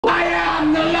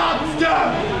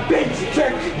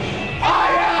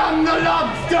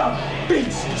the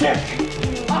beat stick.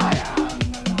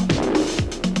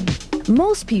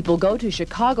 Most people go to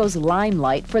Chicago's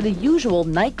Limelight for the usual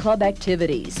nightclub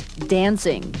activities,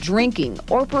 dancing, drinking,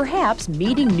 or perhaps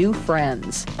meeting new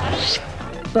friends.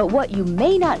 But what you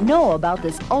may not know about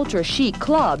this ultra-chic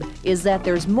club is that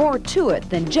there's more to it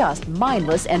than just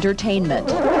mindless entertainment.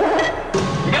 We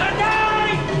got a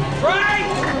night! Right!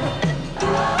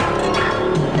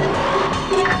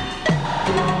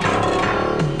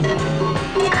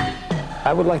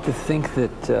 I would like to think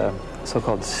that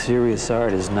so-called serious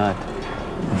art is not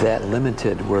that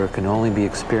limited, where it can only be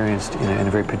experienced in a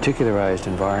very particularized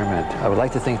environment. I would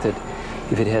like to think that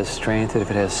if it has strength, that if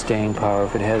it has staying power,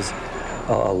 if it has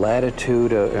a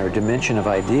latitude or a dimension of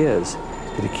ideas,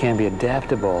 that it can be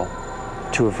adaptable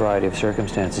to a variety of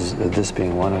circumstances, this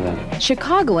being one of them.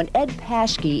 Chicagoan Ed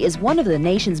Paschke is one of the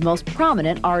nation's most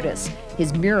prominent artists.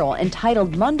 His mural,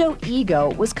 entitled Mundo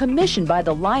Ego, was commissioned by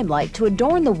the Limelight to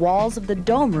adorn the walls of the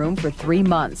Dome Room for 3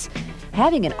 months.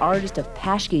 Having an artist of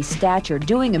Paschke's stature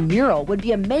doing a mural would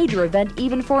be a major event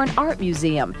even for an art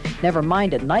museum, never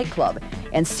mind a nightclub.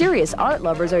 And serious art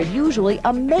lovers are usually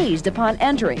amazed upon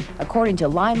entering, according to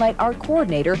Limelight art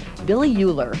coordinator Billy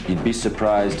Euler. You'd be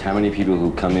surprised how many people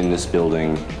who come in this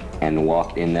building and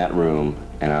walk in that room,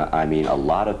 and I mean a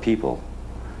lot of people,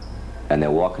 and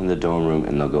they'll walk in the Dome Room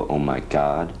and they'll go, oh my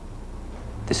God,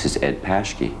 this is Ed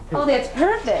Paschke. Oh, that's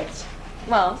perfect.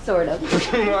 Well, sort of.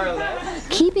 More or less.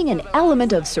 Keeping an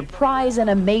element of surprise and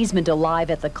amazement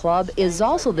alive at the club is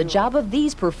also the job of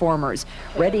these performers,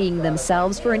 readying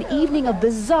themselves for an evening of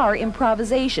bizarre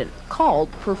improvisation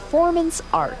called performance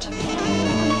art.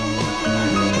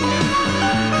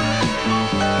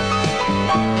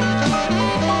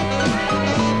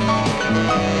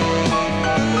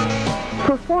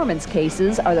 Performance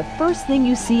cases are the first thing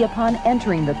you see upon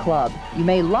entering the club. You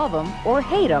may love them or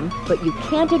hate them, but you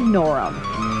can't ignore them.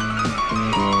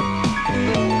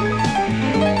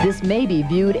 This may be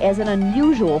viewed as an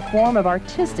unusual form of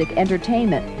artistic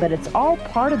entertainment, but it's all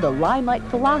part of the Limelight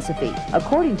philosophy,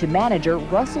 according to manager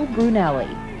Russell Brunelli.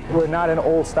 We're not an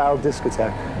old-style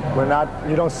discotheque. We're not,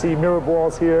 you don't see mirror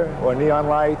balls here or neon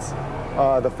lights.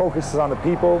 The focus is on the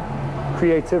people,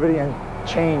 creativity, and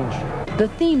change. The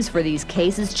themes for these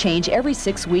cases change every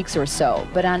 6 weeks or so,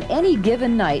 but on any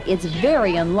given night, it's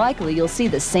very unlikely you'll see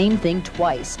the same thing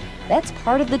twice. That's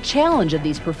part of the challenge of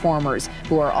these performers,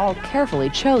 who are all carefully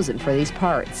chosen for these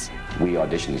parts. We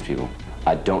audition these people.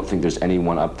 I don't think there's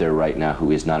anyone up there right now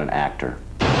who is not an actor.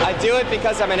 I do it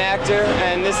because I'm an actor,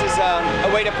 and this is a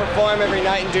way to perform every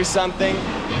night and do something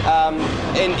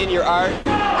in your art.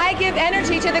 I give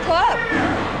energy to the club.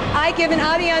 I give an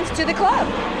ambiance to the club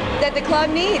that the club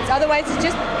needs. Otherwise, it's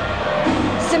just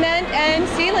cement and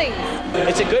ceilings.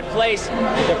 It's a good place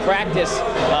to practice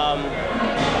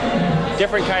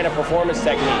different kind of performance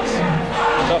techniques.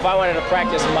 So if I wanted to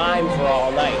practice mime for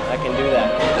all night, I can do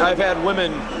that. I've had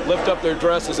women lift up their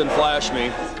dresses and flash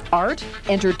me. Art,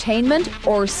 entertainment,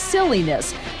 or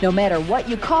silliness, no matter what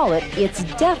you call it, it's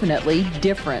definitely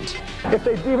different. If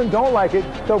they even don't like it,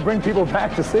 they'll bring people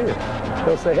back to see it.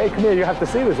 They'll say, hey, come here, you have to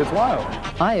see this, it's wild.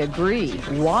 I agree.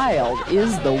 Wild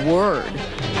is the word.